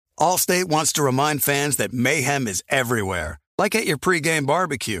Allstate wants to remind fans that mayhem is everywhere, like at your pregame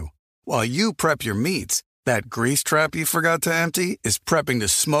barbecue. While you prep your meats, that grease trap you forgot to empty is prepping to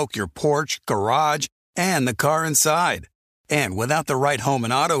smoke your porch, garage, and the car inside. And without the right home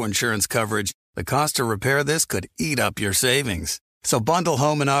and auto insurance coverage, the cost to repair this could eat up your savings. So bundle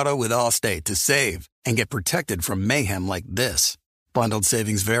home and auto with Allstate to save and get protected from mayhem like this. Bundled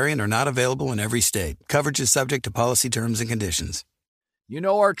savings vary and are not available in every state. Coverage is subject to policy terms and conditions. You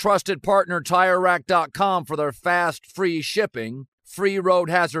know our trusted partner, TireRack.com, for their fast, free shipping, free road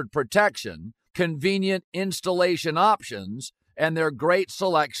hazard protection, convenient installation options, and their great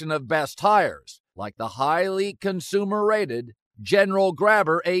selection of best tires, like the highly consumer-rated General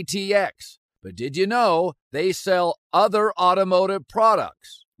Grabber ATX. But did you know they sell other automotive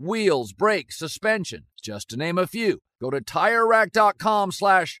products? Wheels, brakes, suspension, just to name a few. Go to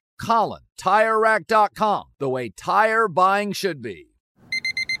TireRack.com/Colin. TireRack.com, the way tire buying should be.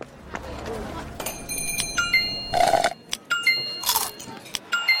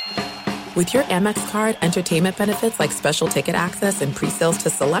 With your Amex card, entertainment benefits like special ticket access and pre-sales to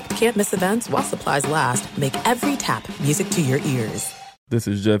select can't-miss events while supplies last make every tap music to your ears. This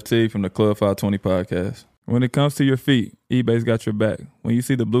is Jeff T. from the Club 520 podcast. When it comes to your feet, eBay's got your back. When you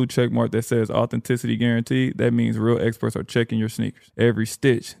see the blue check mark that says authenticity guaranteed, that means real experts are checking your sneakers. Every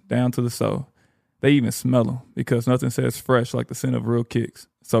stitch, down to the sole. They even smell them because nothing says fresh like the scent of real kicks.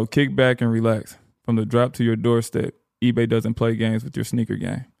 So kick back and relax. From the drop to your doorstep, eBay doesn't play games with your sneaker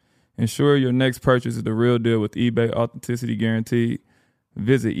game. Ensure your next purchase is the real deal with eBay Authenticity Guaranteed.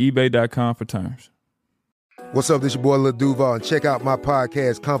 Visit ebay.com for terms. What's up, this your boy Lil Duval, and check out my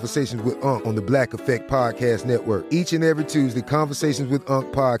podcast, Conversations with Unc, on the Black Effect Podcast Network. Each and every Tuesday, Conversations with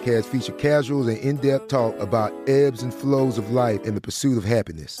Unc podcast feature casuals and in-depth talk about ebbs and flows of life and the pursuit of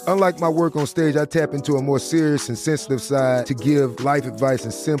happiness. Unlike my work on stage, I tap into a more serious and sensitive side to give life advice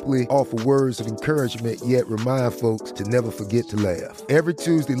and simply offer words of encouragement, yet remind folks to never forget to laugh. Every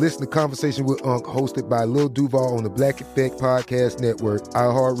Tuesday, listen to Conversation with Unc, hosted by Lil Duval on the Black Effect Podcast Network,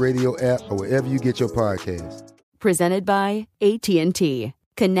 iHeartRadio app, or wherever you get your podcasts. Presented by AT&T.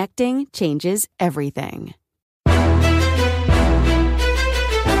 Connecting changes everything.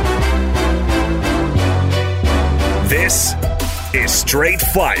 This is Straight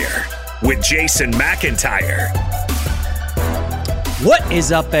Fire with Jason McIntyre. What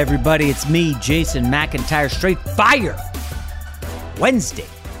is up, everybody? It's me, Jason McIntyre. Straight Fire. Wednesday,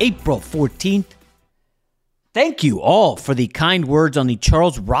 April 14th. Thank you all for the kind words on the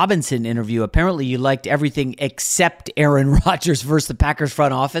Charles Robinson interview. Apparently you liked everything except Aaron Rodgers versus the Packers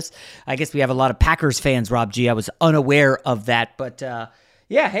front office. I guess we have a lot of Packers fans, Rob G. I was unaware of that. But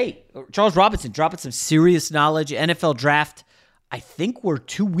yeah, hey, Charles Robinson dropping some serious knowledge. NFL draft, I think we're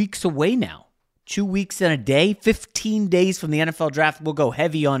 2 weeks away now. 2 weeks and a day, 15 days from the NFL draft. We'll go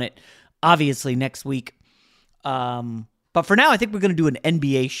heavy on it, obviously, next week. But for now, I think we're going to do an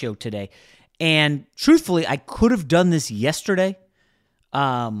NBA show today. And truthfully, I could have done this yesterday.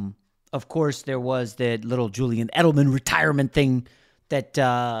 Of course, there was the little Julian Edelman retirement thing that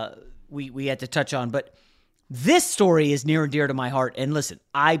we had to touch on. But this story is near and dear to my heart. And listen,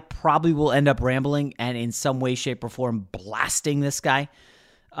 I probably will end up rambling and in some way, shape, or form blasting this guy.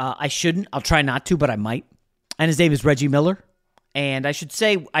 I shouldn't. I'll try not to, but I might. And his name is Reggie Miller. And I should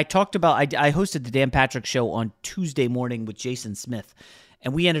say, I hosted the Dan Patrick Show on Tuesday morning with Jason Smith.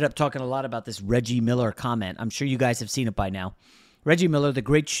 And we ended up talking a lot about this Reggie Miller comment. I'm sure you guys have seen it by now. Reggie Miller, the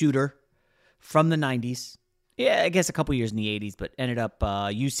great shooter from the 90s. Yeah, I guess a couple years in the 80s, but ended up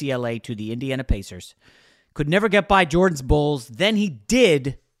UCLA to the Indiana Pacers. Could never get by Jordan's Bulls. Then he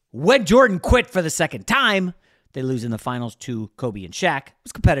did when Jordan quit for the second time. They lose in the finals to Kobe and Shaq. It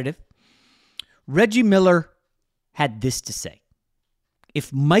was competitive. Reggie Miller had this to say.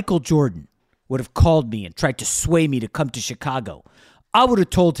 If Michael Jordan would have called me and tried to sway me to come to Chicago, I would have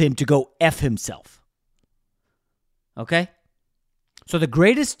told him to go F himself. Okay? So the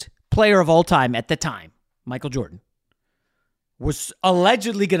greatest player of all time at the time, Michael Jordan, was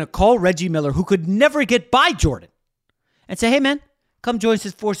allegedly going to call Reggie Miller, who could never get by Jordan, and say, hey, man, come join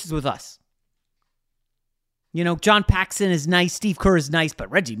his forces with us. You know, John Paxson is nice, Steve Kerr is nice,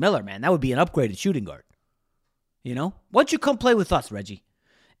 but Reggie Miller, man, that would be an upgraded shooting guard. You know? Why don't you come play with us, Reggie?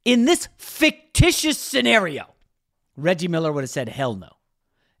 In this fictitious scenario, Reggie Miller would have said, hell no.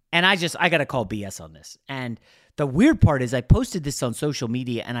 And I got to call BS on this. And the weird part is I posted this on social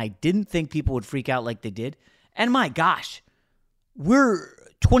media and I didn't think people would freak out like they did. And my gosh, we're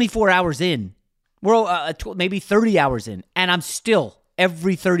 24 hours in. We're maybe 30 hours in. And I'm still,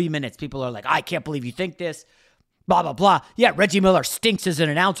 every 30 minutes, people are like, I can't believe you think this. Blah, blah, blah. Yeah, Reggie Miller stinks as an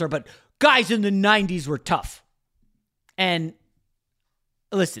announcer, but guys in the 90s were tough. And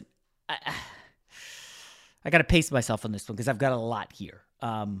listen, I got to pace myself on this one because I've got a lot here.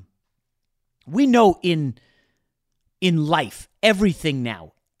 We know in life, everything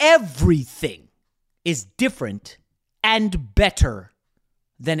is different and better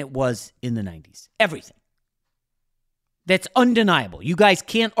than it was in the 90s. Everything. That's undeniable. You guys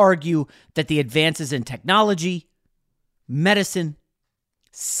can't argue that the advances in technology, medicine,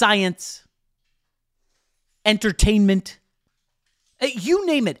 science, entertainment, you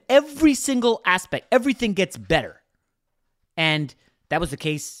name it, every single aspect, everything gets better. And that was the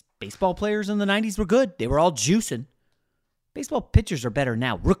case. Baseball players in the 90s were good. They were all juicing. Baseball pitchers are better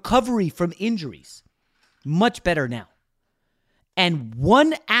now. Recovery from injuries, much better now. And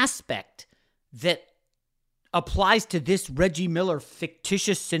one aspect that applies to this Reggie Miller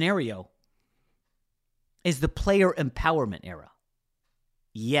fictitious scenario is the player empowerment era.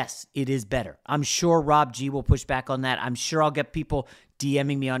 Yes, it is better. I'm sure Rob G will push back on that. I'm sure I'll get people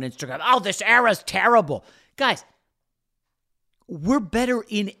DMing me on Instagram. Oh, this era's terrible. Guys, we're better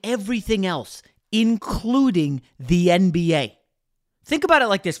in everything else, including the NBA. Think about it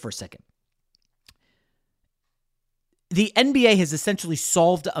like this for a second. The NBA has essentially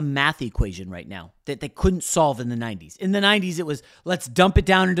solved a math equation right now that they couldn't solve in the 90s. In the 90s, it was, let's dump it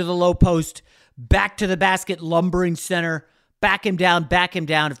down into the low post, back to the basket, lumbering center, back him down.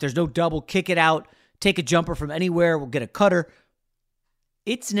 If there's no double, kick it out, take a jumper from anywhere, we'll get a cutter.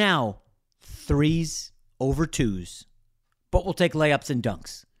 It's now 3s over 2s, but we'll take layups and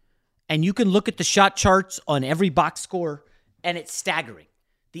dunks. And you can look at the shot charts on every box score, and it's staggering.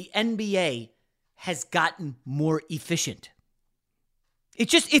 The NBA has gotten more efficient.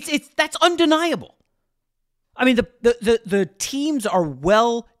 It's that's undeniable. I mean, the teams are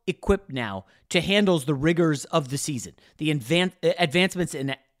well equipped now to handle the rigors of the season. The advancements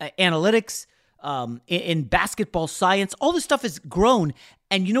in analytics, in basketball science, all this stuff has grown.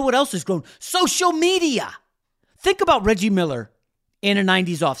 And you know what else has grown? Social media. Think about Reggie Miller in a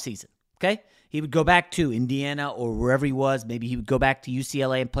 90s offseason, okay? He would go back to Indiana or wherever he was. Maybe he would go back to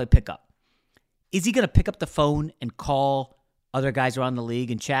UCLA and play pickup. Is he going to pick up the phone and call other guys around the league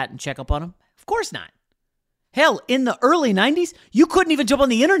and chat and check up on them? Of course not. Hell, in the early 90s, you couldn't even jump on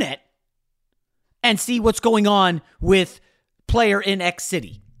the internet and see what's going on with player in X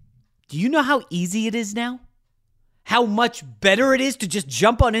city. Do you know how easy it is now? How much better it is to just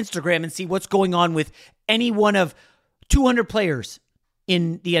jump on Instagram and see what's going on with any one of 200 players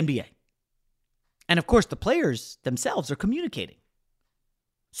in the NBA. And of course, the players themselves are communicating.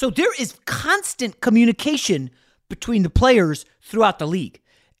 So there is constant communication between the players throughout the league.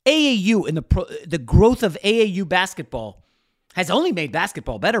 AAU and the growth of AAU basketball has only made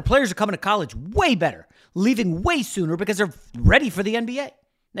basketball better. Players are coming to college way better, leaving way sooner because they're ready for the NBA.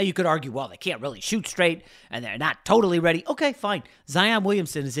 Now you could argue, well, they can't really shoot straight and they're not totally ready. Okay, fine. Zion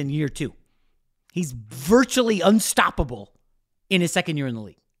Williamson is in year 2. He's virtually unstoppable in his second year in the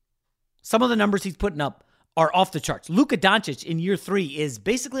league. Some of the numbers he's putting up are off the charts. Luka Doncic in year 3 is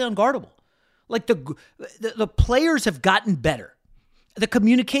basically unguardable. Like the players have gotten better. The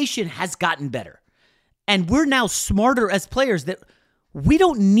communication has gotten better. And we're now smarter as players that we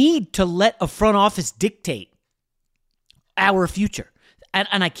don't need to let a front office dictate our future.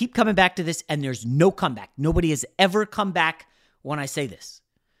 And I keep coming back to this, and there's no comeback. Nobody has ever come back when I say this.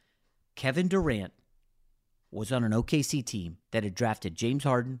 Kevin Durant was on an OKC team that had drafted James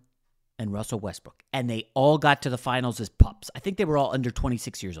Harden and Russell Westbrook, and they all got to the finals as pups. I think they were all under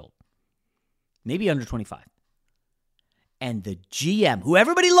 26 years old, maybe under 25. And the GM, who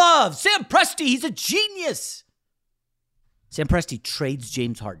everybody loves, Sam Presti, he's a genius. Sam Presti trades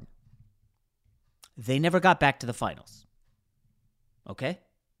James Harden. They never got back to the finals. Okay?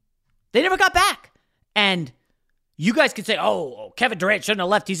 They never got back. And you guys could say, oh, Kevin Durant shouldn't have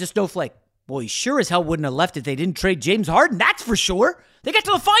left. He's a snowflake. Well, he sure as hell wouldn't have left if they didn't trade James Harden. That's for sure. They got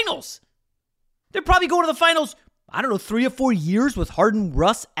to the finals. They're probably going to the finals, 3 or 4 years with Harden,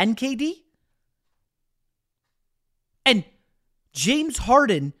 Russ, and KD. And James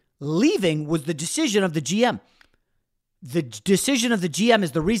Harden leaving was the decision of the GM. The decision of the GM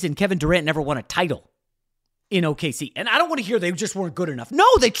is the reason Kevin Durant never won a title in OKC. And I don't want to hear they just weren't good enough. No,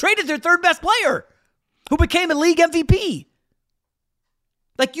 they traded their third best player who became a league MVP.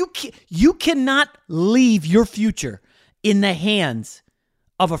 Like you cannot leave your future in the hands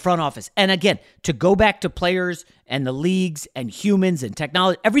of a front office. And again, to go back to players and the leagues and humans and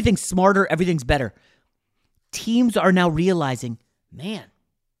technology, everything's smarter, everything's better. Teams are now realizing, man,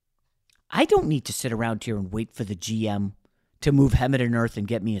 I don't need to sit around here and wait for the GM to move heaven and earth and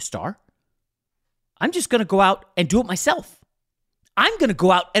get me a star. I'm just going to go out and do it myself. I'm going to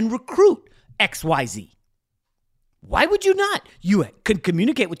go out and recruit XYZ. Why would you not? You can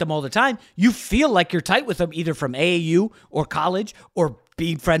communicate with them all the time. You feel like you're tight with them either from AAU or college or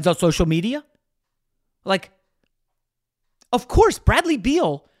being friends on social media. Like, of course, Bradley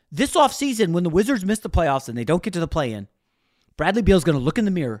Beal, this offseason, when the Wizards miss the playoffs and they don't get to the play-in, Bradley Beal's going to look in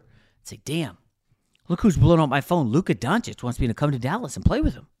the mirror and say, damn, look who's blowing up my phone. Luka Doncic wants me to come to Dallas and play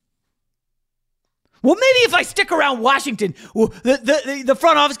with him. Well, maybe if I stick around Washington, the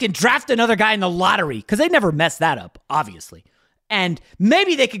front office can draft another guy in the lottery because they never messed that up, obviously. And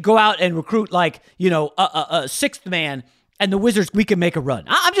maybe they could go out and recruit like, a sixth man, and the Wizards, we can make a run.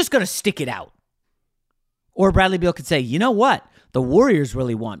 I'm just going to stick it out. Or Bradley Beal could say, you know what? The Warriors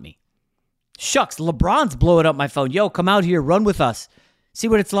really want me. Shucks, LeBron's blowing up my phone. Yo, come out here, run with us. See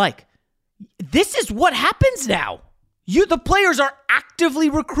what it's like. This is what happens now. The players are actively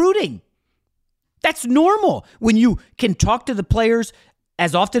recruiting. That's normal when you can talk to the players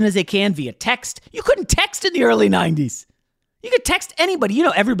as often as they can via text. You couldn't text in the early 90s. You could text anybody.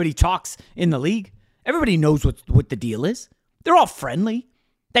 Everybody talks in the league. Everybody knows what the deal is. They're all friendly.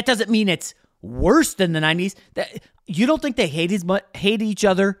 That doesn't mean it's worse than the 90s. You don't think they hate each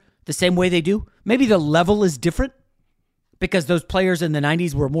other the same way they do? Maybe the level is different because those players in the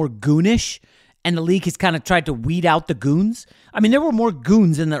 90s were more goonish and the league has kind of tried to weed out the goons. I mean, there were more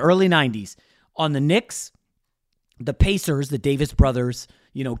goons in the early 90s. On the Knicks, the Pacers, the Davis brothers,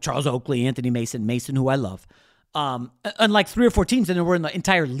 Charles Oakley, Anthony Mason, who I love, unlike 3 or 4 teams, and we're in the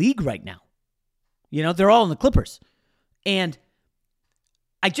entire league right now. They're all in the Clippers. And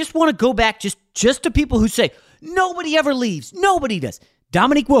I just want to go back just to people who say, nobody ever leaves. Nobody does.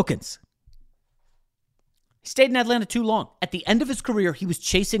 Dominique Wilkins. He stayed in Atlanta too long. At the end of his career, he was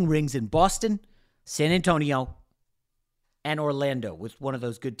chasing rings in Boston, San Antonio, and Orlando with one of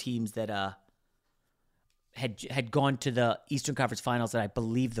those good teams that had gone to the Eastern Conference Finals, and I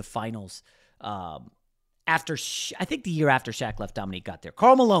believe the finals I think the year after Shaq left, Dominique got there.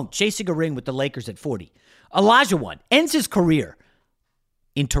 Karl Malone chasing a ring with the Lakers at 40. Olajuwon ends his career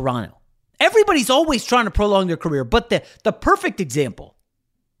in Toronto. Everybody's always trying to prolong their career, but the perfect example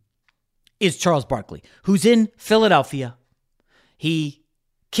is Charles Barkley, who's in Philadelphia. He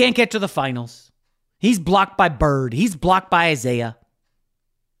can't get to the finals. He's blocked by Bird. He's blocked by Isaiah.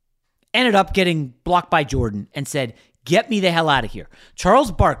 Ended up getting blocked by Jordan and said, get me the hell out of here.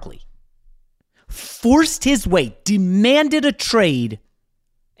 Charles Barkley forced his way, demanded a trade,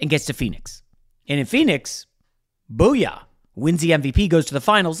 and gets to Phoenix. And in Phoenix, booyah, wins the MVP, goes to the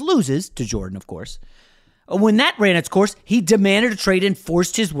finals, loses to Jordan, of course. When that ran its course, he demanded a trade and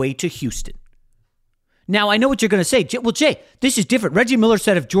forced his way to Houston. Now, I know what you're going to say. Well, Jay, this is different. Reggie Miller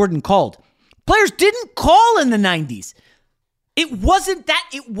said if Jordan called. Players didn't call in the 90s. It wasn't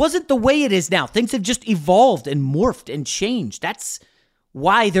the way it is now. Things have just evolved and morphed and changed. That's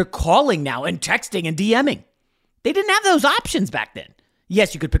why they're calling now and texting and DMing. They didn't have those options back then.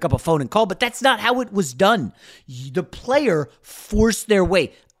 Yes, you could pick up a phone and call, but that's not how it was done. The player forced their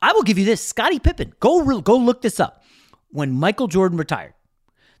way. I will give you this. Scottie Pippen, go look this up. When Michael Jordan retired,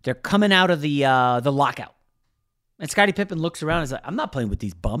 they're coming out of the lockout. And Scottie Pippen looks around and is like, I'm not playing with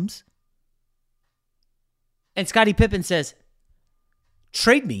these bums. And Scottie Pippen says,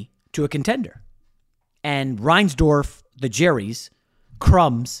 trade me to a contender. And Reinsdorf, the Jerrys,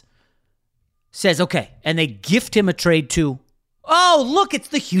 Crumbs, says, okay. And they gift him a trade to, oh, look, it's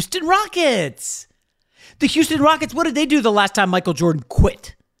the Houston Rockets. The Houston Rockets, what did they do the last time Michael Jordan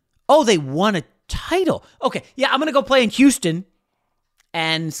quit? Oh, they won a title. Okay, yeah, I'm going to go play in Houston.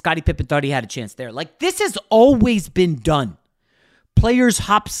 And Scottie Pippen thought he had a chance there. Like, this has always been done. Players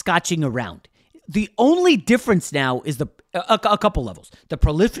hopscotching around. The only difference now is a couple levels. The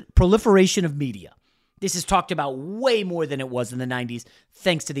proliferation of media. This is talked about way more than it was in the 90s,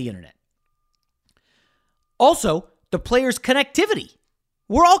 thanks to the internet. Also, the players' connectivity.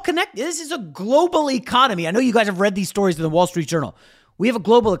 We're all connected. This is a global economy. I know you guys have read these stories in the Wall Street Journal. We have a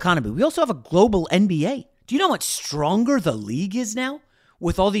global economy. We also have a global NBA. Do you know how much stronger the league is now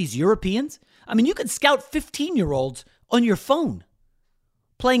with all these Europeans? I mean, you can scout 15-year-olds on your phone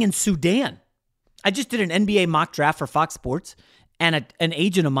playing in Sudan. I just did an NBA mock draft for Fox Sports, and an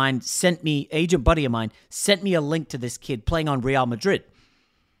agent buddy of mine sent me a link to this kid playing on Real Madrid.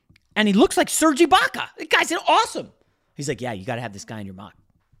 And he looks like Serge Ibaka. The guy's awesome. He's like, yeah, you got to have this guy in your mock.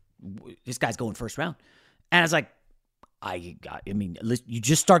 This guy's going first round. And I was like, you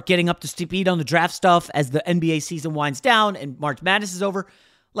just start getting up to speed on the draft stuff as the NBA season winds down and March Madness is over.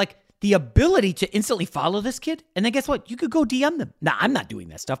 Like, the ability to instantly follow this kid, and then guess what? You could go DM them. Now, I'm not doing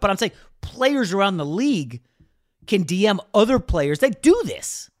that stuff, but I'm saying players around the league can DM other players. They do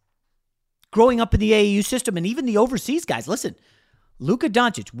this. Growing up in the AAU system and even the overseas guys. Listen, Luka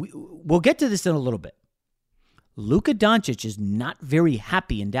Doncic, we'll get to this in a little bit. Luka Doncic is not very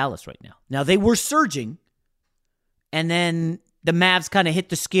happy in Dallas right now. Now, they were surging, and then the Mavs kind of hit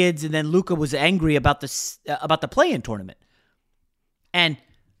the skids, and then Luka was angry about the play-in tournament. And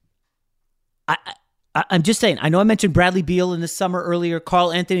I'm just saying, I know I mentioned Bradley Beal in the summer earlier.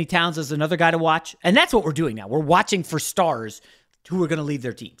 Karl Anthony Towns is another guy to watch. And that's what we're doing now. We're watching for stars who are going to leave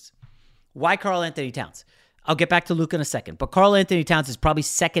their teams. Why Karl Anthony Towns? I'll get back to Luka in a second. But Karl Anthony Towns is probably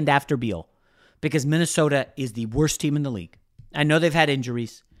second after Beal because Minnesota is the worst team in the league. I know they've had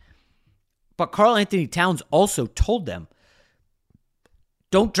injuries. But Karl Anthony Towns also told them,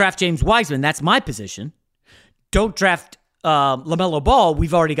 don't draft James Wiseman. That's my position. Don't draft LaMelo Ball.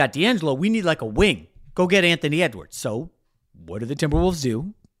 We've already got D'Angelo. We need like a wing. Go get Anthony Edwards. So what do the Timberwolves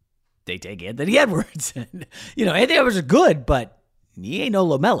do? They take Anthony Edwards. Anthony Edwards is good, but he ain't no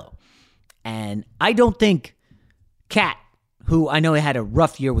LaMelo. And I don't think Cat, who I know had a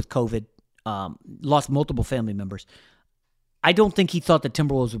rough year with COVID, lost multiple family members, I don't think he thought the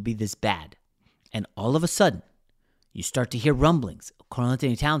Timberwolves would be this bad. And all of a sudden, you start to hear rumblings. Karl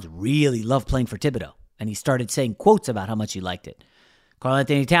Anthony Towns really loved playing for Thibodeau. And he started saying quotes about how much he liked it. Karl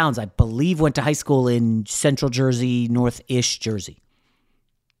Anthony Towns, I believe, went to high school in Central Jersey, North-ish Jersey.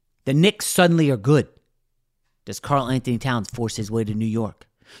 The Knicks suddenly are good. Does Karl Anthony Towns force his way to New York?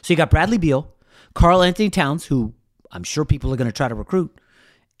 So you got Bradley Beal, Karl Anthony Towns, who I'm sure people are going to try to recruit.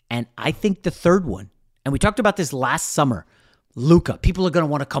 And I think the third one, and we talked about this last summer, Luka. People are going to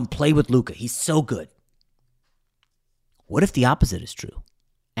want to come play with Luka. He's so good. What if the opposite is true?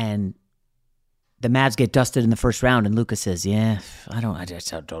 And the Mavs get dusted in the first round, and Luka says, I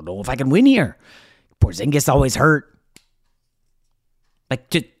just don't know if I can win here. Porzingis always hurt.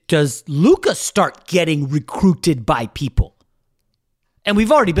 Like, does Luka start getting recruited by people? And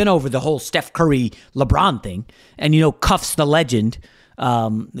we've already been over the whole Steph Curry LeBron thing. And, Cuffs the legend,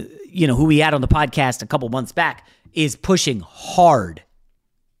 who we had on the podcast a couple months back, is pushing hard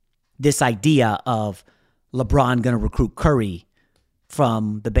this idea of LeBron going to recruit Curry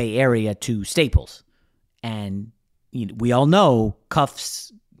from the Bay Area to Staples. And we all know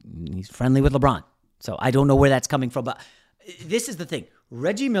Cuffs, he's friendly with LeBron. So I don't know where that's coming from. But this is the thing.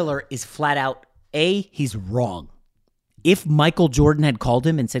 Reggie Miller is flat out, he's wrong. If Michael Jordan had called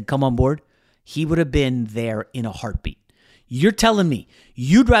him and said, come on board, he would have been there in a heartbeat. You're telling me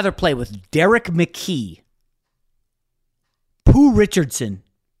you'd rather play with Derek McKee, Pooh Richardson,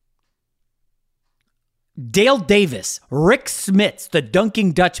 Dale Davis, Rick Smits, the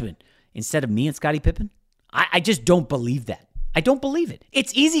Dunking Dutchman, instead of me and Scottie Pippen? I just don't believe that. I don't believe it.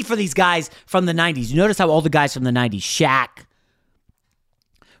 It's easy for these guys from the 90s. You notice how all the guys from the 90s, Shaq,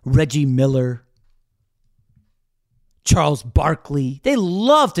 Reggie Miller, Charles Barkley, they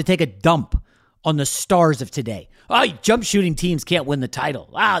love to take a dump on the stars of today. Oh, jump shooting teams can't win the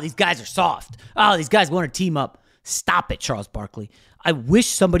title. These guys are soft. These guys want to team up. Stop it, Charles Barkley. I wish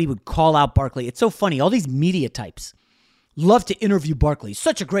somebody would call out Barkley. It's so funny. All these media types love to interview Barkley.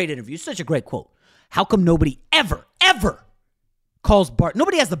 Such a great interview. Such a great quote. How come nobody ever calls Barkley?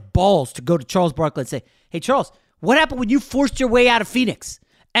 Nobody has the balls to go to Charles Barkley and say, hey, Charles, what happened when you forced your way out of Phoenix?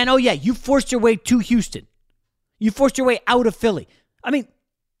 And you forced your way to Houston. You forced your way out of Philly. I mean,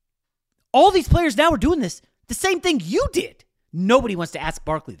 all these players now are doing this. The same thing you did. Nobody wants to ask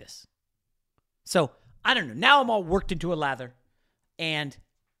Barkley this. So, I don't know. Now I'm all worked into a lather. And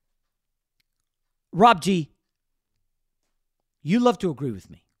Rob G, you love to agree with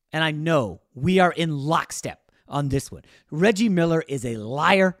me. And I know we are in lockstep on this one. Reggie Miller is a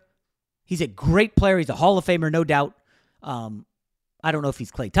liar. He's a great player. He's a Hall of Famer, no doubt. I don't know if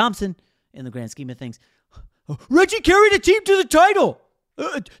he's Klay Thompson in the grand scheme of things. Reggie carried a team to the title.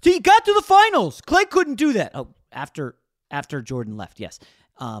 He got to the finals. Klay couldn't do that. Oh, after Jordan left, yes.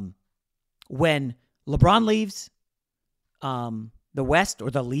 When LeBron leaves the West or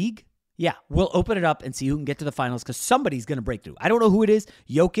the league, we'll open it up and see who can get to the finals because somebody's going to break through. I don't know who it is.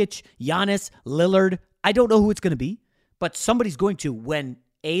 Jokic, Giannis, Lillard. I don't know who it's going to be, but somebody's going to when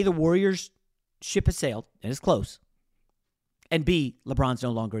A, the Warriors ship has sailed and it's close, and B, LeBron's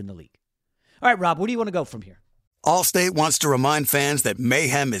no longer in the league. All right, Rob, where do you want to go from here? Allstate wants to remind fans that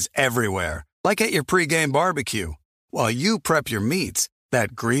mayhem is everywhere, like at your pregame barbecue. While you prep your meats,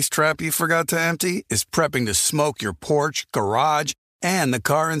 that grease trap you forgot to empty is prepping to smoke your porch, garage, and the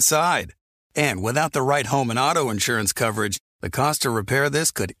car inside. And without the right home and auto insurance coverage, the cost to repair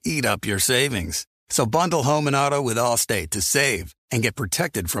this could eat up your savings. So bundle home and auto with Allstate to save and get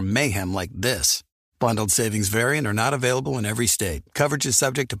protected from mayhem like this. Bundled savings vary and are not available in every state. Coverage is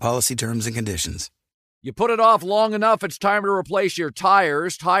subject to policy terms and conditions. You put it off long enough, it's time to replace your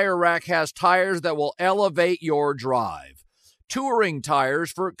tires. Tire Rack has tires that will elevate your drive. touring tires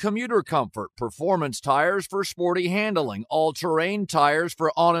for commuter comfort, performance tires for sporty handling, all-terrain tires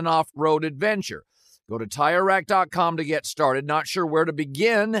for on- and off-road adventure. Go to TireRack.com to get started. Not sure where to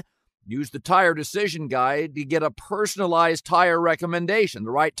begin? Use the Tire Decision Guide to get a personalized tire recommendation,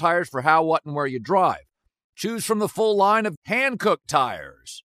 the right tires for how, what, and where you drive. Choose from the full line of hand-cooked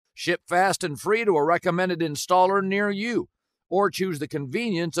tires. Ship fast and free to a recommended installer near you. Or choose the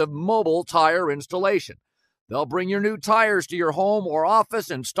convenience of mobile tire installation. They'll bring your new tires to your home or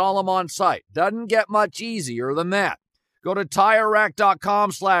office, install them on site. Doesn't get much easier than that. Go to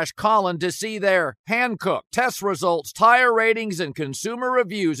TireRack.com/Colin to see their hand-cooked test results, tire ratings, and consumer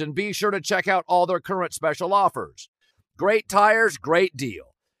reviews, and be sure to check out all their current special offers. Great tires, great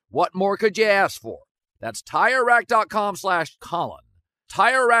deal. What more could you ask for? That's TireRack.com/Colin.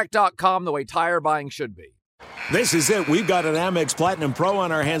 TireRack.com, the way tire buying should be. This is it. We've got an Amex Platinum Pro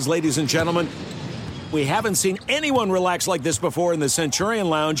on our hands, ladies and gentlemen. We haven't seen anyone relax like this before in the Centurion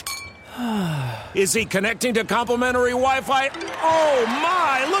Lounge. Is he connecting to complimentary Wi-Fi? Oh,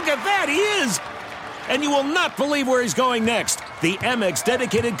 my! Look at that! He is! And you will not believe where he's going next. The Amex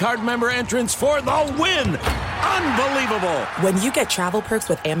dedicated card member entrance for the win! Unbelievable! When you get travel perks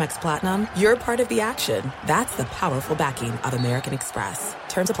with Amex Platinum, you're part of the action. That's the powerful backing of American Express.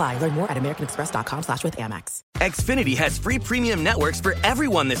 Terms apply. Learn more at americanexpress.com/withAmex. Xfinity has free premium networks for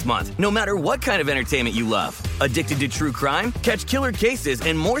everyone this month, no matter what kind of entertainment you love. Addicted to true crime? Catch killer cases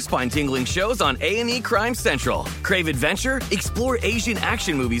and more spine-tingling shows on A&E Crime Central. Crave adventure? Explore Asian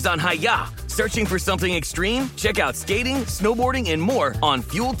action movies on Hayya. Searching for something extreme? Check out skating, snowboarding, and more on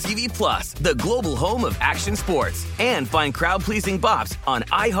Fuel TV Plus, the global home of action sports. And find crowd-pleasing bops on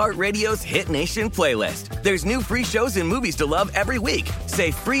iHeartRadio's Hit Nation playlist. There's new free shows and movies to love every week. Say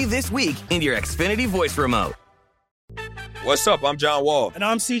free this week in your Xfinity voice remote. What's up? I'm John Wall. And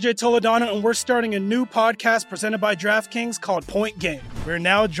I'm CJ Toledano, and we're starting a new podcast presented by DraftKings called Point Game. We're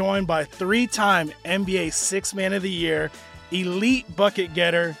now joined by three-time NBA Sixth Man of the Year, elite bucket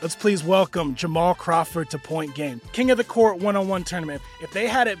getter. Let's please welcome Jamal Crawford to Point Game. King of the Court one-on-one tournament. If they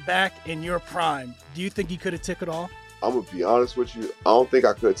had it back in your prime, do you think you could have took it all? I'm going to be honest with you. I don't think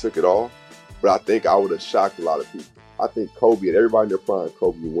I could have took it all, but I think I would have shocked a lot of people. I think Kobe and everybody in their prime,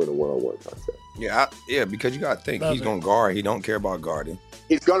 Kobe would win a one-on-one contest. Yeah, because you got to think. He's going to guard. He don't care about guarding.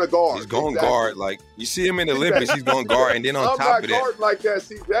 He's going to guard. He's going to guard. Like, you see him in the Olympics, he's going to guard. And then on top of that. I'm not guarding like that,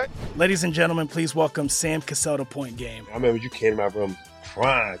 CJ. Ladies and gentlemen, please welcome Sam Cassell to Point Game. I remember you came out from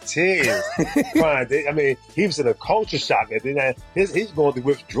prime 10. I mean, he was in a culture shock. And then he's going through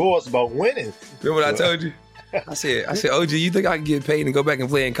withdrawals about winning. Remember what I told you? I said, OG, you think I can get paid and go back and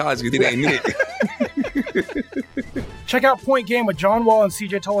play in college because it ain't it? Check out Point Game with John Wall and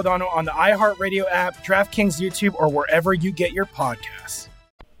CJ Toledano on the iHeartRadio app, DraftKings YouTube, or wherever you get your podcasts.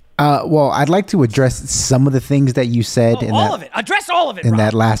 Well, I'd like to address some of the things that you said. Address all of it. In Rob.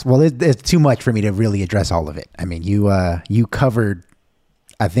 that last, well, it's too much for me to really address all of it. I mean, you covered.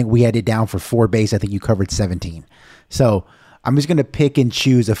 I think we had it down for 4 base. I think you covered 17. So I'm just going to pick and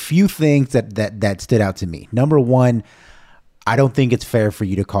choose a few things that stood out to me. Number one, I don't think it's fair for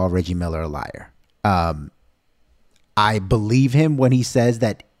you to call Reggie Miller a liar. I believe him when he says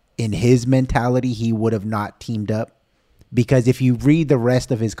that in his mentality, he would have not teamed up. Because if you read the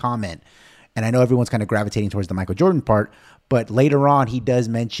rest of his comment, and I know everyone's kind of gravitating towards the Michael Jordan part, but later on, he does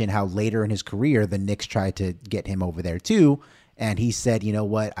mention how later in his career, the Knicks tried to get him over there too. And he said, you know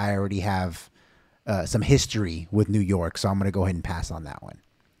what, I already have some history with New York, so I'm going to go ahead and pass on that one.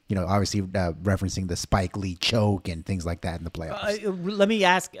 You know, obviously referencing the Spike Lee choke and things like that in the playoffs. Let me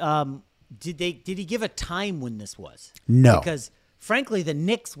ask, did he give a time when this was? No. Because frankly, the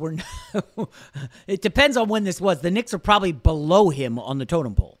Knicks were it depends on when this was. The Knicks are probably below him on the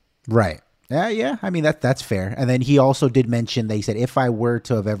totem pole. Right. Yeah. I mean, that's fair. And then he also did mention that he said, if I were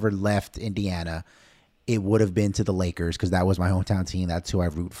to have ever left Indiana, it would have been to the Lakers because that was my hometown team. That's who I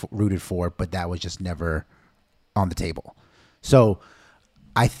rooted for, but that was just never on the table. So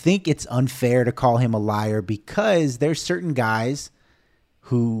I think it's unfair to call him a liar because there's certain guys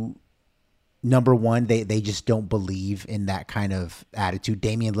who, number one, they just don't believe in that kind of attitude.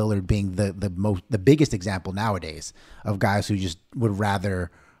 Damian Lillard being the biggest example nowadays of guys who just would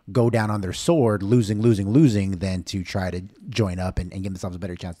rather go down on their sword, losing than to try to join up and give themselves a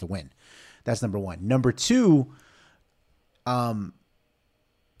better chance to win. That's number one. Number two,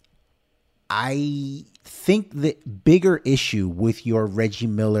 I think the bigger issue with your Reggie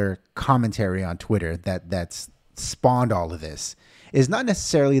Miller commentary on Twitter that's spawned all of this is not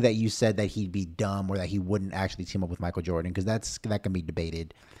necessarily that you said that he'd be dumb or that he wouldn't actually team up with Michael Jordan, because that can be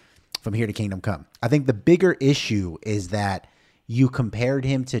debated from here to Kingdom Come. I think the bigger issue is that you compared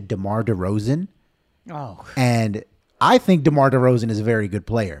him to DeMar DeRozan. Oh. And I think DeMar DeRozan is a very good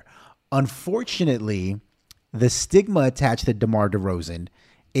player. Unfortunately, the stigma attached to DeMar DeRozan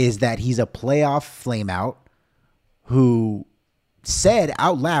is that he's a playoff flameout who said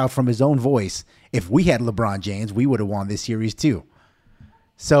out loud from his own voice, if we had LeBron James, we would have won this series too.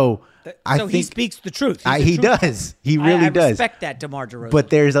 So I think he speaks the truth. He does. He really does. I respect that, DeMar DeRozan. But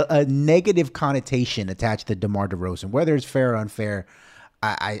there's a negative connotation attached to DeMar DeRozan. Whether it's fair or unfair,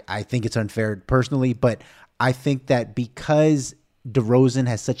 I think it's unfair personally. But I think that because DeRozan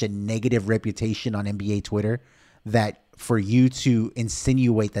has such a negative reputation on NBA Twitter, that for you to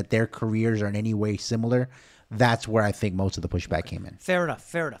insinuate that their careers are in any way similar, that's where I think most of the pushback came in. Fair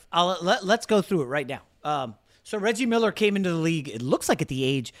enough. Let's go through it right now. So Reggie Miller came into the league, it looks like at the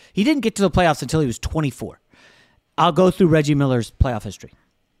age, he didn't get to the playoffs until he was 24. I'll go through Reggie Miller's playoff history.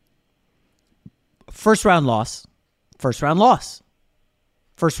 First round loss. First round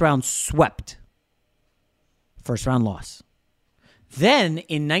swept. First round loss. Then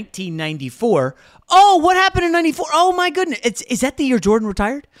in 1994, what happened in 94? Oh my goodness. Is that the year Jordan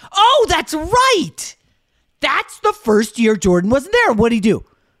retired? Oh, that's right. That's the first year Jordan wasn't there. What'd he do?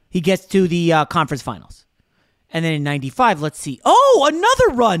 He gets to the conference finals. And then in 95, let's see. Oh,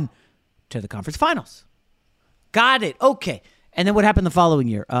 another run to the conference finals. Got it. Okay. And then what happened the following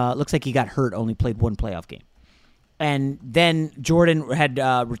year? Looks like he got hurt, only played one playoff game. And then Jordan had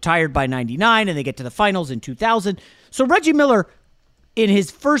retired by 99, and they get to the finals in 2000. So Reggie Miller, in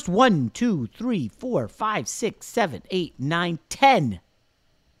his first 1, 2, 3, 4, 5, 6, 7, 8, 9, 10.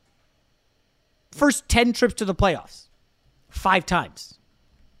 First 10 trips to the playoffs. 5 times.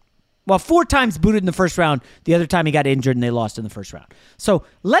 Well, 4 times booted in the first round. The other time he got injured and they lost in the first round. So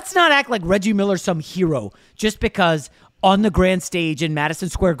let's not act like Reggie Miller's some hero just because on the grand stage in Madison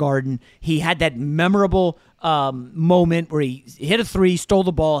Square Garden, he had that memorable moment where he hit a 3, stole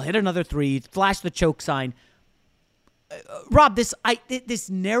the ball, hit another 3, flashed the choke sign. Rob, this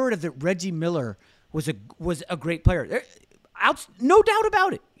narrative that Reggie Miller was a great player. No doubt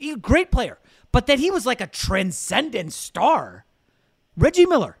about it. He's a great player. But that he was like a transcendent star. Reggie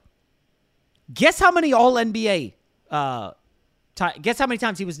Miller. Guess how many All-NBA, guess how many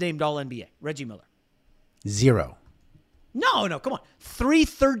times he was named All-NBA? Reggie Miller. 0. No, come on. 3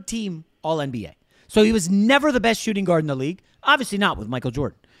 third-team All-NBA. So he was never the best shooting guard in the league. Obviously not with Michael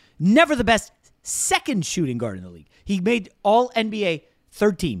Jordan. Never the best second shooting guard in the league. He made All-NBA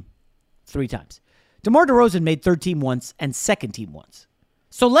third team 3 times. DeMar DeRozan made third team once and second team once.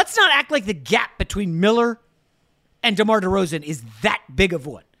 So let's not act like the gap between Miller and DeMar DeRozan is that big of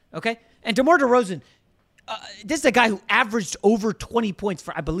one, okay? And DeMar DeRozan, this is a guy who averaged over 20 points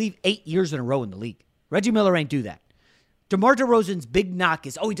for, I believe, 8 years in a row in the league. Reggie Miller ain't do that. DeMar DeRozan's big knock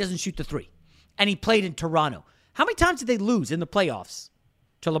is, he doesn't shoot the 3. And he played in Toronto. How many times did they lose in the playoffs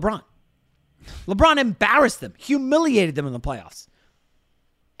to LeBron? LeBron embarrassed them, humiliated them in the playoffs.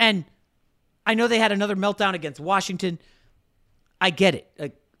 And I know they had another meltdown against Washington. I get it.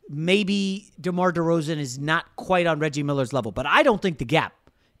 Like, maybe DeMar DeRozan is not quite on Reggie Miller's level, but I don't think the gap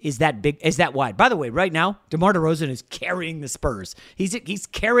is that big, is that wide. By the way, right now, DeMar DeRozan is carrying the Spurs. He's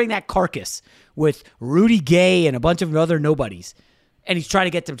carrying that carcass with Rudy Gay and a bunch of other nobodies, and he's trying to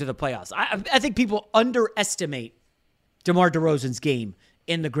get them to the playoffs. I think people underestimate DeMar DeRozan's game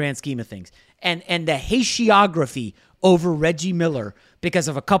in the grand scheme of things, and the hagiography over Reggie Miller because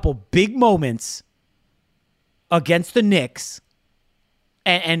of a couple big moments against the Knicks,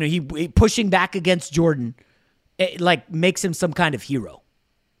 and he pushing back against Jordan, it makes him some kind of hero.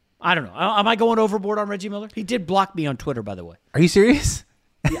 I don't know. Am I going overboard on Reggie Miller? He did block me on Twitter, by the way. Are you serious?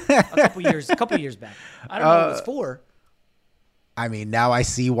 Yeah, a couple years back. I don't know what it was for. I mean, now I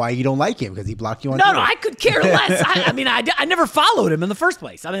see why you don't like him, because he blocked you on Twitter. No, I could care less. I never followed him in the first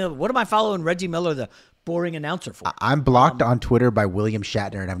place. I mean, what am I following Reggie Miller, the boring announcer, for? I'm blocked on Twitter by William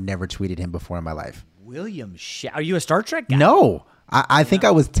Shatner, and I've never tweeted him before in my life. William Shatner? Are you a Star Trek guy? No. I think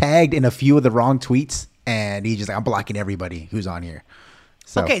I was tagged in a few of the wrong tweets, and he's just like, I'm blocking everybody who's on here.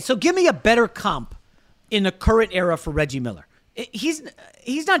 So. Okay, so give me a better comp in the current era for Reggie Miller. He's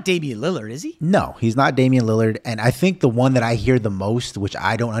not Damian Lillard, is he? No, he's not Damian Lillard. And I think the one that I hear the most, which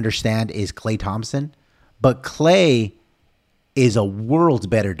I don't understand, is Klay Thompson. But Klay is a world's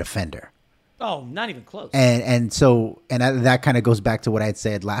better defender. Oh, not even close. And that kind of goes back to what I had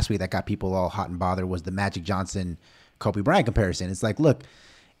said last week that got people all hot and bothered, was the Magic Johnson, Kobe Bryant comparison. It's like, look,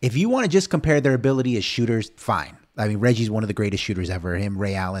 if you want to just compare their ability as shooters, fine. I mean, Reggie's one of the greatest shooters ever. Him,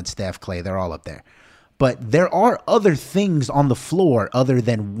 Ray Allen, Steph, Klay, they're all up there. But there are other things on the floor other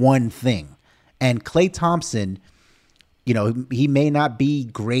than one thing. And Klay Thompson, he may not be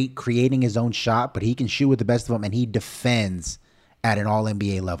great creating his own shot, but he can shoot with the best of them, and he defends at an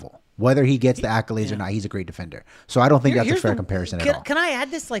all-NBA level. Whether he gets the accolades or not, he's a great defender. So I don't think that's a fair comparison at all. Can I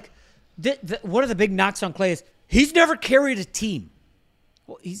add this? Like, one of the big knocks on Klay is he's never carried a team.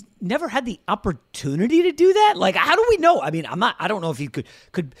 Well, he's never had the opportunity to do that. Like, how do we know? I mean, I don't know if he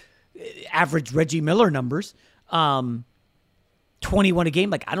could average Reggie Miller numbers, 21 a game.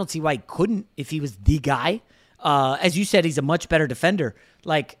 Like, I don't see why he couldn't if he was the guy. As you said, he's a much better defender.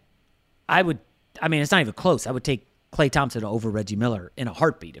 Like, it's not even close. I would take Klay Thompson over Reggie Miller in a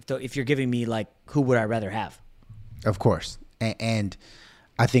heartbeat. If you're giving me, like, who would I rather have? Of course. And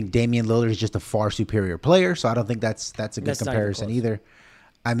I think Damian Lillard is just a far superior player, so I don't think that's a good comparison either.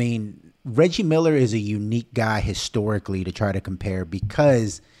 I mean, Reggie Miller is a unique guy historically to try to compare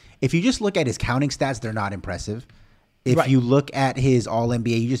because if you just look at his counting stats, they're not impressive. If you look at his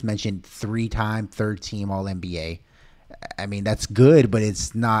All-NBA, you just mentioned 3-time, third-team All-NBA. I mean, that's good, but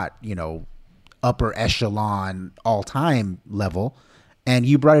it's not, upper echelon all-time level. And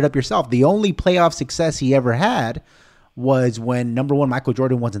you brought it up yourself. The only playoff success he ever had was when, number one, Michael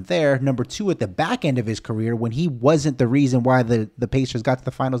Jordan wasn't there. Number two, at the back end of his career, when he wasn't the reason why the Pacers got to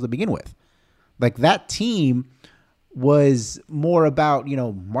the finals to begin with. Like, that team was more about,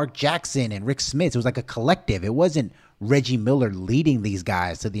 Mark Jackson and Rick Smits. It was like a collective. It wasn't Reggie Miller leading these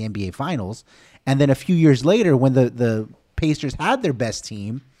guys to the NBA Finals. And then a few years later, when the Pacers had their best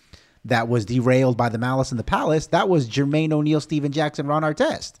team that was derailed by the Malice in the Palace, that was Jermaine O'Neal, Steven Jackson, Ron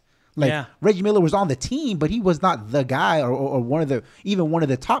Artest. Like, Reggie Miller was on the team, but he was not the guy or one of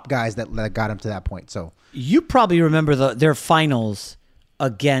the top guys that got him to that point. So you probably remember their finals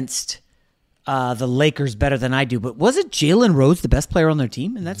against the Lakers better than I do, but wasn't Jalen Rose the best player on their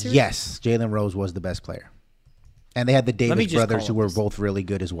team in that series? Yes, Jalen Rose was the best player. And they had the Davis brothers who were both really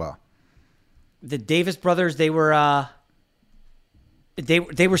good as well. The Davis brothers, they were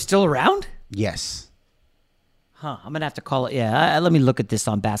they were still around? Yes. Huh, I'm going to have to call it. Yeah, let me look at this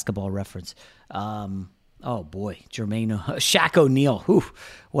on Basketball Reference. Oh, boy, Shaq O'Neal. Whew,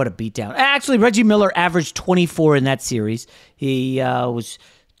 what a beatdown. Actually, Reggie Miller averaged 24 in that series. He was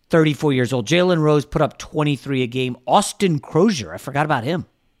 34 years old. Jalen Rose put up 23 a game. Austin Crozier, I forgot about him.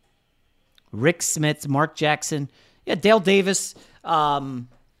 Rick Smits, Mark Jackson. Yeah, Dale Davis.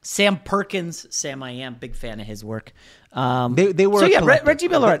 Sam Perkins. Sam, I am big fan of his work. They were Reggie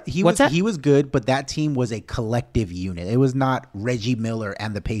Miller. He was good, but that team was a collective unit. It was not Reggie Miller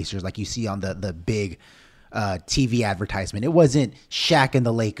and the Pacers like you see on the big TV advertisement. It wasn't Shaq and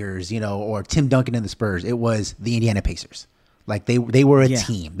the Lakers, or Tim Duncan and the Spurs. It was the Indiana Pacers. Like they were a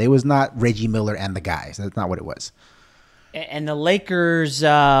team. They was not Reggie Miller and the guys. That's not what it was. And the Lakers, they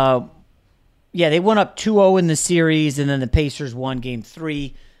went up 2-0 in the series, and then the Pacers won Game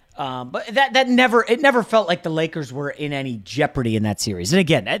 3. But that never felt like the Lakers were in any jeopardy in that series. And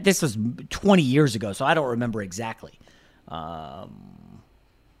again, this was 20 years ago, so I don't remember exactly. And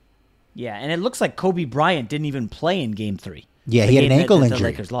it looks like Kobe Bryant didn't even play in Game 3. Yeah, he had an ankle injury. The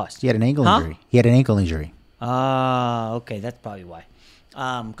Lakers lost. He had an ankle injury. He had an ankle injury. Okay, that's probably why.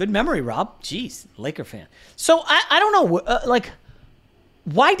 Good memory, Rob. Jeez, Laker fan. So I don't know,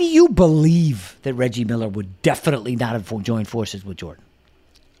 why do you believe that Reggie Miller would definitely not have joined forces with Jordan?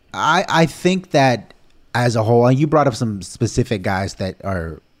 I think that as a whole, and you brought up some specific guys that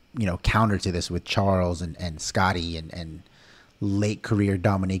are, counter to this with Charles and Scotty and late career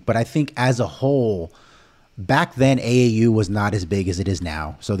Dominique. But I think as a whole, back then AAU was not as big as it is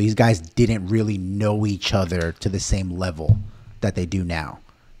now. So these guys didn't really know each other to the same level that they do now.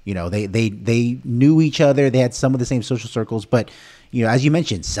 They knew each other. They had some of the same social circles, but as you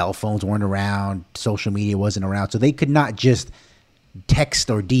mentioned, cell phones weren't around, social media wasn't around, so they could not just text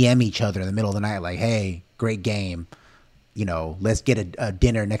or DM each other in the middle of the night like, hey, great game, let's get a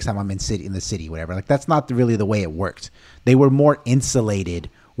dinner next time I'm in the city, whatever. Like, that's not really the way it worked. They were more insulated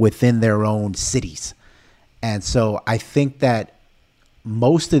within their own cities. And so I think that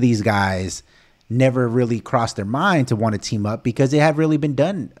most of these guys never really crossed their mind to want to team up because it had really been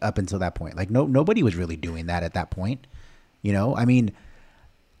done up until that point. Like, nobody was really doing that at that point. I mean,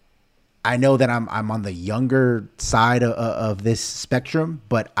 I know that I'm on the younger side of this spectrum,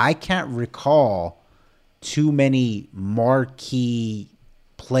 but I can't recall too many marquee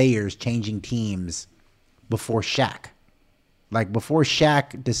players changing teams before Shaq. Like, before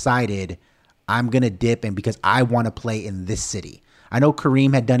Shaq decided, I'm going to dip in because I want to play in this city. I know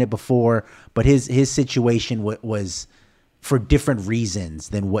Kareem had done it before, but his situation was for different reasons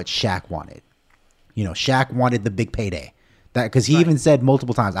than what Shaq wanted. Shaq wanted the big payday. Because he even said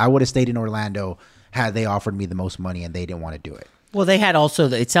multiple times, I would have stayed in Orlando had they offered me the most money, and they didn't want to do it. Well, they had also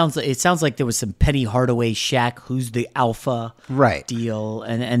it sounds like there was some Penny Hardaway, Shaq, who's the alpha deal,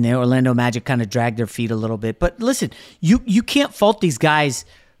 and the Orlando Magic kind of dragged their feet a little bit. But listen, you can't fault these guys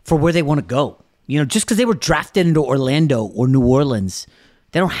for where they want to go. Just because they were drafted into Orlando or New Orleans,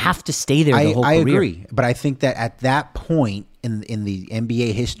 they don't have to stay there the whole career. I agree, but I think that at that point in the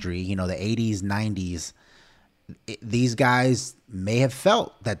NBA history, the 80s, 90s, these guys may have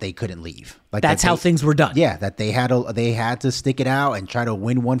felt that they couldn't leave. That's how things were done. Yeah, that they had to stick it out and try to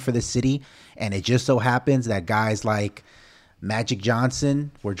win one for the city. And it just so happens that guys like Magic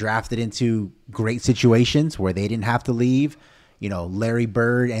Johnson were drafted into great situations where they didn't have to leave. Larry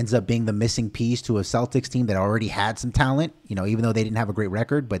Bird ends up being the missing piece to a Celtics team that already had some talent, even though they didn't have a great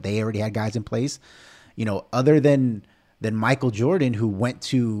record, but they already had guys in place. Other than Michael Jordan, who went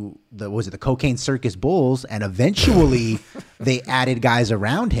to the Cocaine Circus Bulls, and eventually they added guys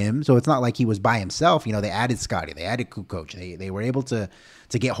around him. So it's not like he was by himself. They added Scottie, they added Kukoc, they were able to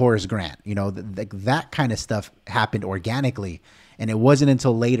get Horace Grant. That kind of stuff happened organically. And it wasn't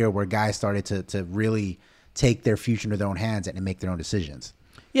until later where guys started to really take their future into their own hands and make their own decisions.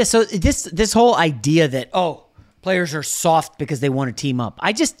 Yeah, so this whole idea that, players are soft because they want to team up.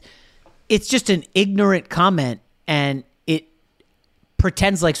 It's just an ignorant comment, and it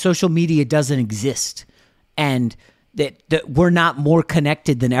pretends like social media doesn't exist and that we're not more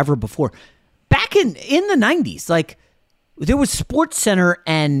connected than ever before. Back in the 90s, there was SportsCenter,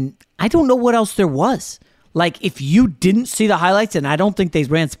 and I don't know what else there was. If you didn't see the highlights, and I don't think they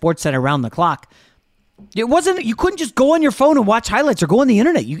ran SportsCenter around the clock, you couldn't just go on your phone and watch highlights or go on the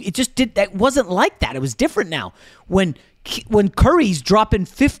internet. That wasn't like that. It was different now. When Curry's dropping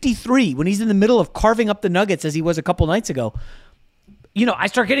 53, when he's in the middle of carving up the Nuggets as he was a couple nights ago, I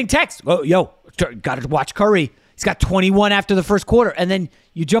start getting texts. Oh, got to watch Curry. He's got 21 after the first quarter. And then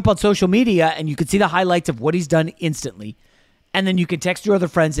you jump on social media and you can see the highlights of what he's done instantly. And then you can text your other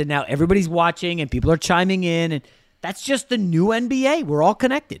friends, and now everybody's watching and people are chiming in. And that's just the new NBA. We're all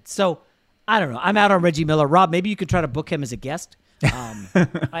connected. So I don't know. I'm out on Reggie Miller. Rob, maybe you could try to book him as a guest.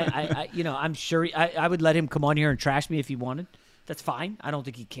 I'm sure I would let him come on here and trash me if he wanted. That's fine. I don't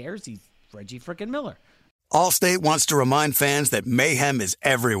think he cares. He's Reggie freaking Miller. Allstate wants to remind fans that mayhem is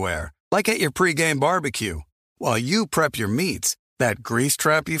everywhere, like at your pregame barbecue. While you prep your meats, that grease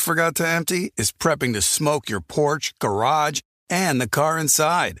trap you forgot to empty is prepping to smoke your porch, garage, and the car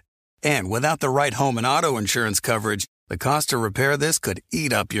inside. And without the right home and auto insurance coverage, the cost to repair this could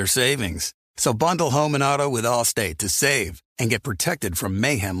eat up your savings. So bundle home and auto with Allstate to save and get protected from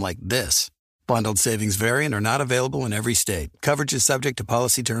mayhem like this. Bundled savings variant are not available in every state. Coverage is subject to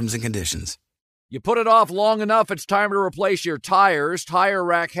policy terms and conditions. You put it off long enough, it's time to replace your tires. Tire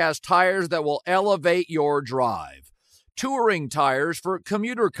Rack has tires that will elevate your drive. Touring tires for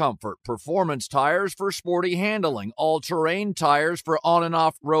commuter comfort, performance tires for sporty handling, all-terrain tires for on- and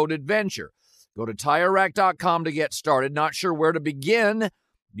off-road adventure. Go to TireRack.com to get started. Not sure where to begin?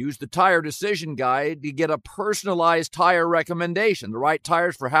 Use the Tire Decision Guide to get a personalized tire recommendation, the right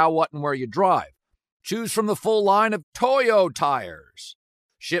tires for how, what, and where you drive. Choose from the full line of Toyo tires.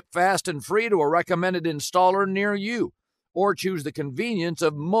 Ship fast and free to a recommended installer near you. Or choose the convenience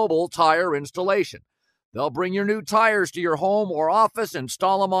of mobile tire installation. They'll bring your new tires to your home or office and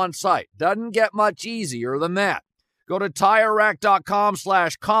install them on site. Doesn't get much easier than that. Go to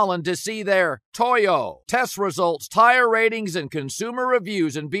TireRack.com/Colin to see their Toyo test results, tire ratings, and consumer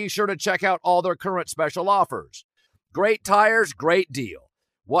reviews, and be sure to check out all their current special offers. Great tires, great deal.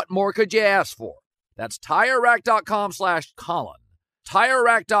 What more could you ask for? That's TireRack.com/Colin.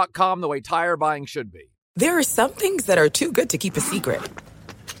 TireRack.com, the way tire buying should be. There are some things that are too good to keep a secret.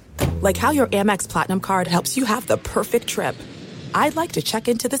 Like how your Amex Platinum card helps you have the perfect trip. I'd like to check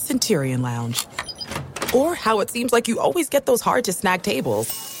into the Centurion Lounge. Or how it seems like you always get those hard-to-snag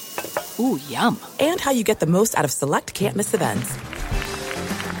tables. Ooh, yum. And how you get the most out of select can't-miss events.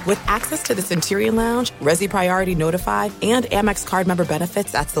 With access to the Centurion Lounge, Resi Priority Notified, and Amex card member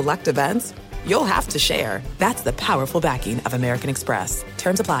benefits at select events, you'll have to share. That's the powerful backing of American Express.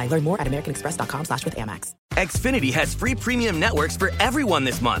 Terms apply. Learn more at americanexpress.com/withAmex. Xfinity has free premium networks for everyone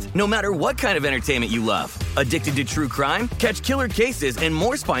this month, no matter what kind of entertainment you love. Addicted to true crime? Catch killer cases and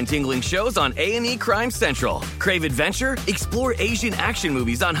more spine-tingling shows on A&E Crime Central. Crave adventure? Explore Asian action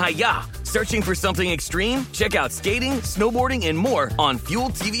movies on Hi-YAH. Searching for something extreme? Check out skating, snowboarding, and more on Fuel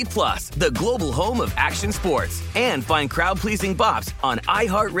TV Plus, the global home of action sports. And find crowd-pleasing bops on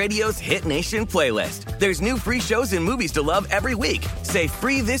iHeartRadio's Hit Nation playlist. There's new free shows and movies to love every week. Say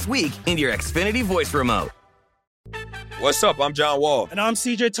free this week in your Xfinity voice remote. What's up? I'm John Wall. And I'm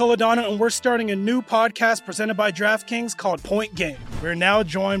CJ Toledano, and we're starting a new podcast presented by DraftKings called Point Game. We're now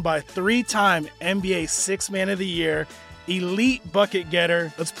joined by three-time NBA Sixth Man of the Year, elite bucket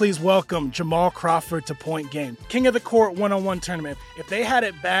getter. Let's please welcome Jamal Crawford to Point Game. King of the Court one-on-one tournament. If they had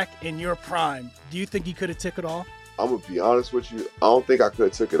it back in your prime, do you think you could have took it all? I'm going to be honest with you. I don't think I could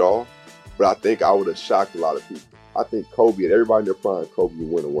have took it all, but I think I would have shocked a lot of people. I think Kobe and everybody in their prime, Kobe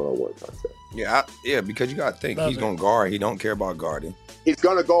would win a one-on-one contest. Yeah, because you got to think he's going to guard. He don't care about guarding. He's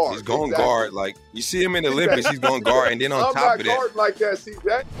going to guard. He's going to guard. Like, you see him in the Olympics, he's going to guard. And then on top of that. Like that, see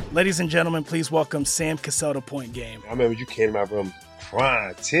that? Ladies and gentlemen, please welcome Sam Cassell to Point Game. I remember you came in my room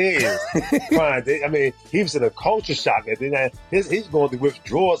crying, tears, crying. I mean, he was in a culture shock. And then he's going through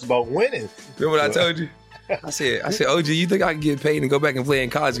withdrawals about winning. Remember what I told you? I said, OG, you think I can get paid and go back and play in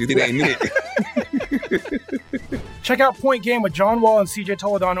college because it ain't it? Check out Point Game with John Wall and CJ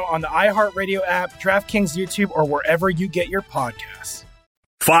Toledano on the iHeartRadio app, DraftKings YouTube, or wherever you get your podcasts.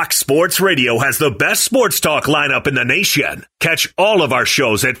 Fox Sports Radio has the best sports talk lineup in the nation. Catch all of our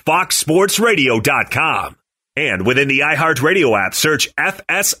shows at foxsportsradio.com. And within the iHeartRadio app, search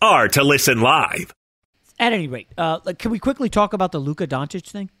FSR to listen live. At any rate, can we quickly talk about the Luka Doncic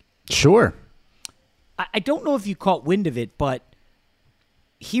thing? Sure. I don't know if you caught wind of it, but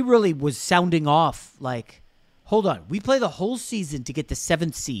he really was sounding off like, hold on, we play the whole season to get the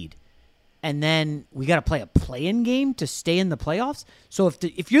 7th seed, and then we got to play a play-in game to stay in the playoffs? So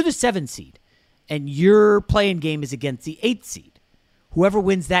if you're the 7th seed and your play-in game is against the 8th seed, whoever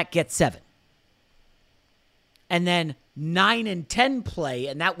wins that gets 7. And then 9 and 10 play,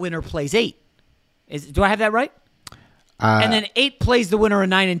 and that winner plays 8. Do I have that right? And then 8 plays the winner of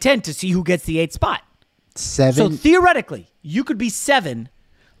 9 and 10 to see who gets the 8th spot. 7. So theoretically, you could be 7,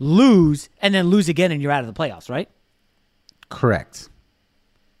 lose, and then lose again, and you're out of the playoffs, right? Correct.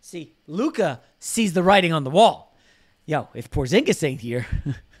 See, Luka sees the writing on the wall. Yo, if Porzingis ain't here,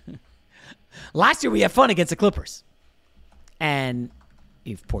 last year we had fun against the Clippers. And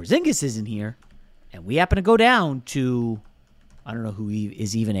if Porzingis isn't here, and we happen to go down to, I don't know who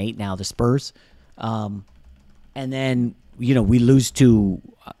is even 8 now, the Spurs, and then, we lose to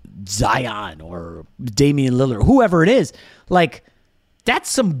Zion or Damian Lillard, whoever it is, like, that's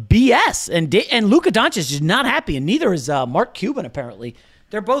some BS. And Luka Doncic is not happy, and neither is Mark Cuban, apparently.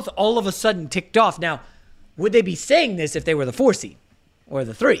 They're both all of a sudden ticked off. Now, would they be saying this if they were the 4 seed or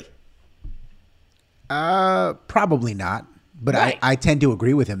the 3? Probably not. But right. I tend to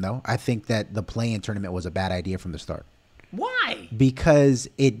agree with him, though. I think that the play-in tournament was a bad idea from the start. Why? Because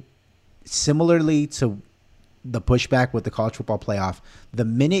it, similarly to the pushback with the college football playoff, the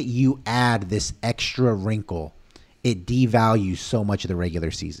minute you add this extra wrinkle, it devalues so much of the regular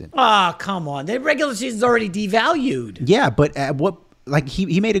season. Oh, come on. The regular season's already devalued. Yeah, but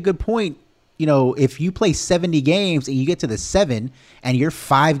he made a good point. If you play 70 games and you get to the 7 and you're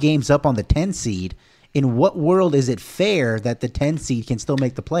 5 games up on the 10 seed, in what world is it fair that the 10 seed can still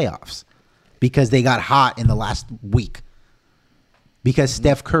make the playoffs? Because they got hot in the last week. Because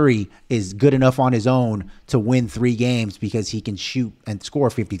Steph Curry is good enough on his own to win 3 games because he can shoot and score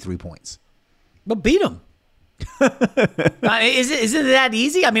 53 points. But beat him. Isn't it that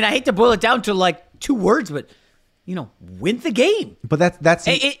easy? I mean, I hate to boil it down to like 2 words, but, win the game. But that's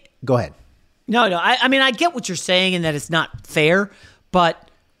go ahead. No. I mean, I get what you're saying and that it's not fair, but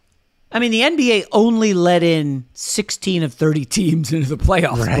I mean, the NBA only let in 16 of 30 teams into the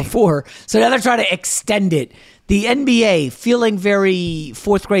playoffs before, so now they're trying to extend it. The NBA feeling very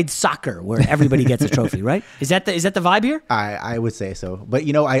 4th grade soccer, where everybody gets a trophy, right? Is that the vibe here? I would say so, but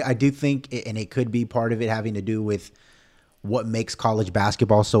I do think, and it could be part of it having to do with what makes college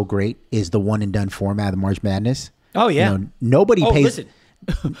basketball so great is the one and done format of March Madness. Oh yeah, nobody pays. Listen.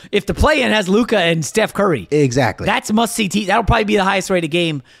 If the play-in has Luka and Steph Curry, exactly, that's must-see TV. That'll probably be the highest-rated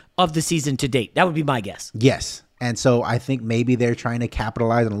game of the season to date. That would be my guess. Yes, and so I think maybe they're trying to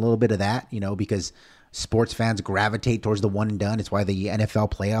capitalize on a little bit of that, because sports fans gravitate towards the one and done. It's why the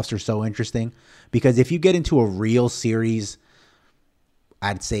NFL playoffs are so interesting, because if you get into a real series,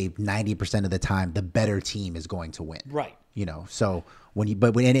 I'd say 90% of the time the better team is going to win. Right. So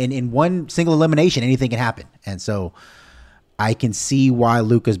in one single elimination, anything can happen, and so I can see why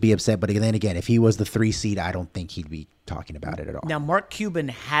Luka's be upset, but then again, if he was the 3 seed, I don't think he'd be talking about it at all. Now, Mark Cuban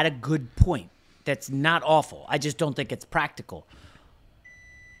had a good point. That's not awful. I just don't think it's practical.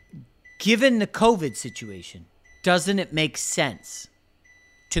 Given the COVID situation, doesn't it make sense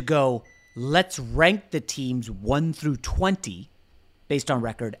to go, let's rank the teams 1 through 20 based on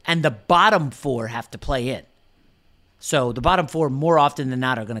record, and the bottom 4 have to play in? So the bottom 4 more often than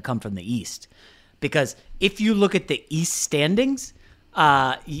not are going to come from the East. Because if you look at the East standings,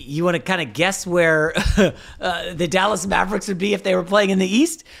 you want to kind of guess where the Dallas Mavericks would be if they were playing in the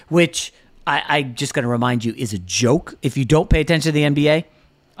East, which I'm just going to remind you is a joke. If you don't pay attention to the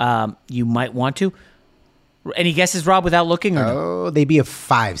NBA, you might want to. Any guesses, Rob, without looking? Or no? They'd be a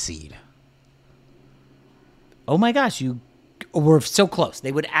 5 seed. Oh, my gosh. You were so close.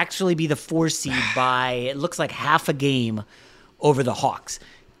 They would actually be the 4 seed by, it looks like, half a game over the Hawks.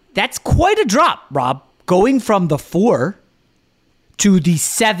 That's quite a drop, Rob, going from the 4 to the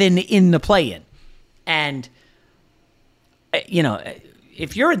 7 in the play-in. And,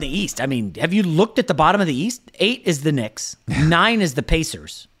 if you're in the East, I mean, have you looked at the bottom of the East? 8 is the Knicks. 9 is the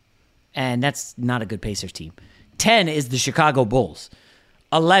Pacers. And that's not a good Pacers team. 10 is the Chicago Bulls.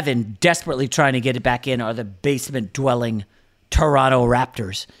 11, desperately trying to get it back in, are the basement-dwelling Toronto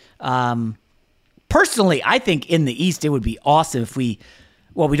Raptors. Personally, I think in the East it would be awesome if we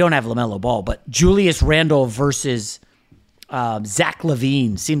don't have LaMelo Ball, but Julius Randle versus Zach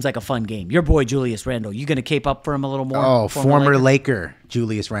LaVine seems like a fun game. Your boy Julius Randle, you going to cape up for him a little more? Oh, former Laker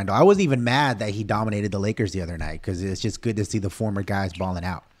Julius Randle. I wasn't even mad that he dominated the Lakers the other night because it's just good to see the former guys balling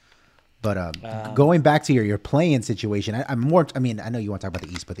out. But going back to your play-in situation, I know you want to talk about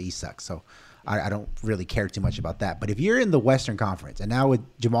the East, but the East sucks, so I don't really care too much about that. But if you're in the Western Conference, and now with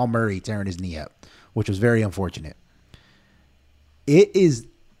Jamal Murray tearing his knee up, which was very unfortunate, it is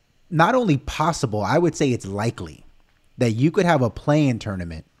not only possible, I would say it's likely, that you could have a play-in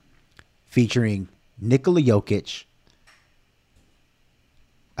tournament featuring Nikola Jokic,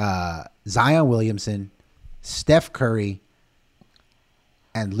 Zion Williamson, Steph Curry,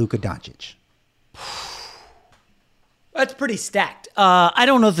 and Luka Doncic. That's pretty stacked. I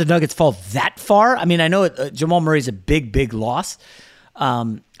don't know if the Nuggets fall that far. I mean, I know Jamal Murray's a big, big loss.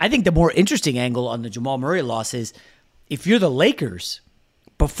 I think the more interesting angle on the Jamal Murray loss is if you're the Lakers,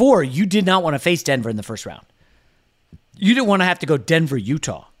 before you did not want to face Denver in the first round. You didn't want to have to go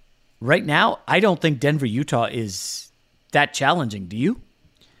Denver-Utah. Right now, I don't think Denver-Utah is that challenging. Do you?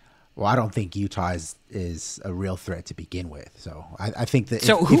 Well, I don't think Utah is a real threat to begin with. So I think that.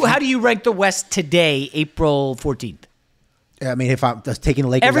 So how do you rank the West today, April 14th? I mean, if I'm just taking the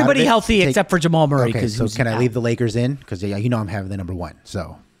Lakers, everybody healthy except for Jamal Murray. Okay, so can I leave the Lakers in? Because I'm having the number 1.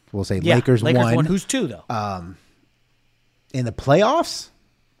 So we'll say Lakers 1. Who's 2 though? In the playoffs,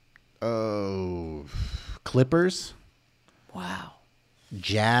 Clippers. Wow.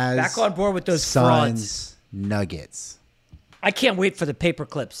 Jazz. Back on board with those Suns, frauds. Nuggets. I can't wait for the paper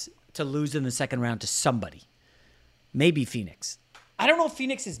clips to lose in the second round to somebody. Maybe Phoenix. I don't know if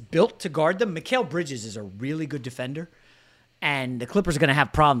Phoenix is built to guard them. Mikal Bridges is a really good defender, and the Clippers are going to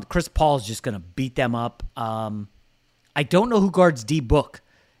have problems. Chris Paul's just going to beat them up. I don't know who guards D Book.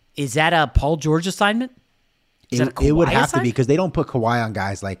 Is that a Paul George assignment? It would have to be because they don't put Kawhi on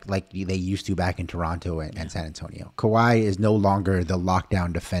guys like they used to back in Toronto and San Antonio. Kawhi is no longer the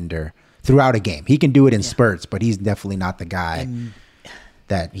lockdown defender throughout a game. He can do it in spurts, but he's definitely not the guy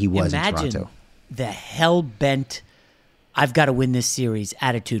that he was in Toronto. Imagine the hell-bent, I've got to win this series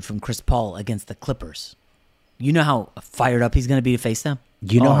attitude from Chris Paul against the Clippers. You know how fired up he's going to be to face them?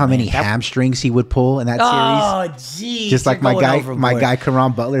 Do you know how many hamstrings he would pull in that series? Oh, geez. Just like my guy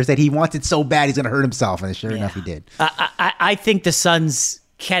Caron Butler said, he wanted so bad he's going to hurt himself, and sure enough, he did. I think the Suns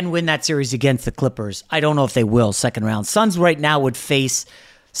can win that series against the Clippers. I don't know if they will second round. Suns right now would face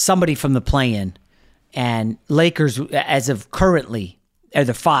somebody from the play-in, and Lakers, as of currently, are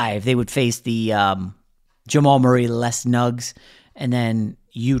the 5. They would face the Jamal Murray, Les Nugs, and then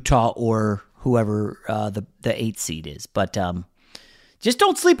Utah or whoever the 8 seed is. But just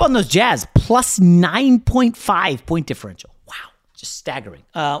don't sleep on those Jazz. Plus 9.5 point differential. Wow. Just staggering.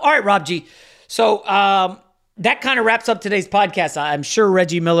 All right, Rob G. So that kind of wraps up today's podcast. I'm sure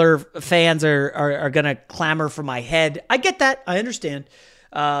Reggie Miller fans are going to clamor for my head. I get that. I understand.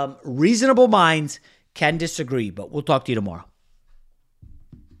 Reasonable minds can disagree, but we'll talk to you tomorrow.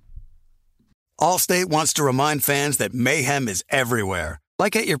 Allstate wants to remind fans that mayhem is everywhere,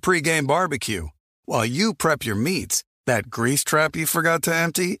 like at your pregame barbecue. While you prep your meats, that grease trap you forgot to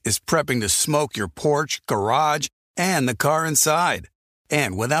empty is prepping to smoke your porch, garage, and the car inside.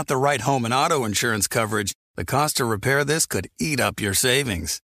 And without the right home and auto insurance coverage, the cost to repair this could eat up your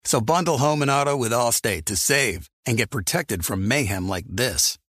savings. So bundle home and auto with Allstate to save and get protected from mayhem like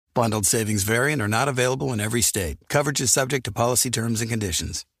this. Bundled savings vary and are not available in every state. Coverage is subject to policy terms and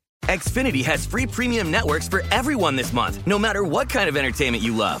conditions. Xfinity has free premium networks for everyone this month, no matter what kind of entertainment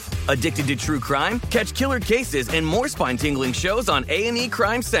you love. Addicted to true crime? Catch killer cases and more spine-tingling shows on A&E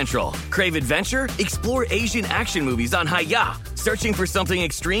Crime Central. Crave adventure? Explore Asian action movies on Hi-Ya. Searching for something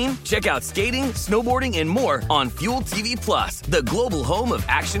extreme? Check out skating, snowboarding, and more on Fuel TV Plus, the global home of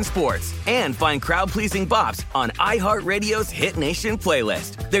action sports. And find crowd-pleasing bops on iHeartRadio's Hit Nation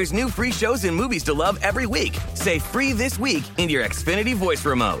playlist. There's new free shows and movies to love every week. Say free this week in your Xfinity voice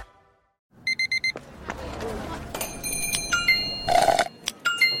remote.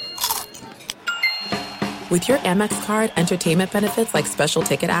 With your Amex card, entertainment benefits like special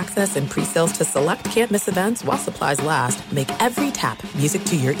ticket access and pre-sales to select can't-miss events while supplies last make every tap music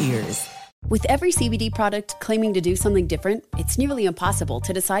to your ears. With every CBD product claiming to do something different, it's nearly impossible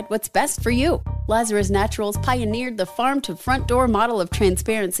to decide what's best for you. Lazarus Naturals pioneered the farm-to-front-door model of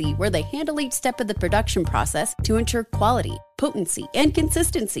transparency, where they handle each step of the production process to ensure quality, potency, and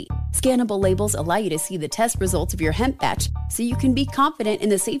consistency. Scannable labels allow you to see the test results of your hemp batch, so you can be confident in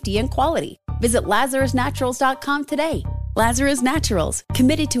the safety and quality. Visit LazarusNaturals.com today. Lazarus Naturals,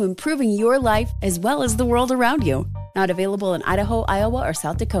 committed to improving your life as well as the world around you. Not available in Idaho, Iowa, or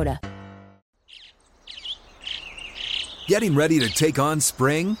South Dakota. Getting ready to take on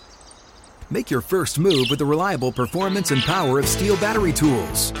spring? Make your first move with the reliable performance and power of Steel battery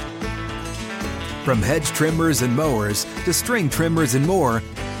tools. From hedge trimmers and mowers to string trimmers and more,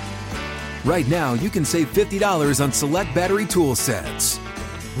 right now you can save $50 on select battery tool sets.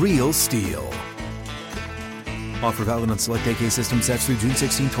 Real Steel. Offer valid on select AK system sets through June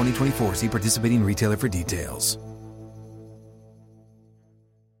 16, 2024. See participating retailer for details.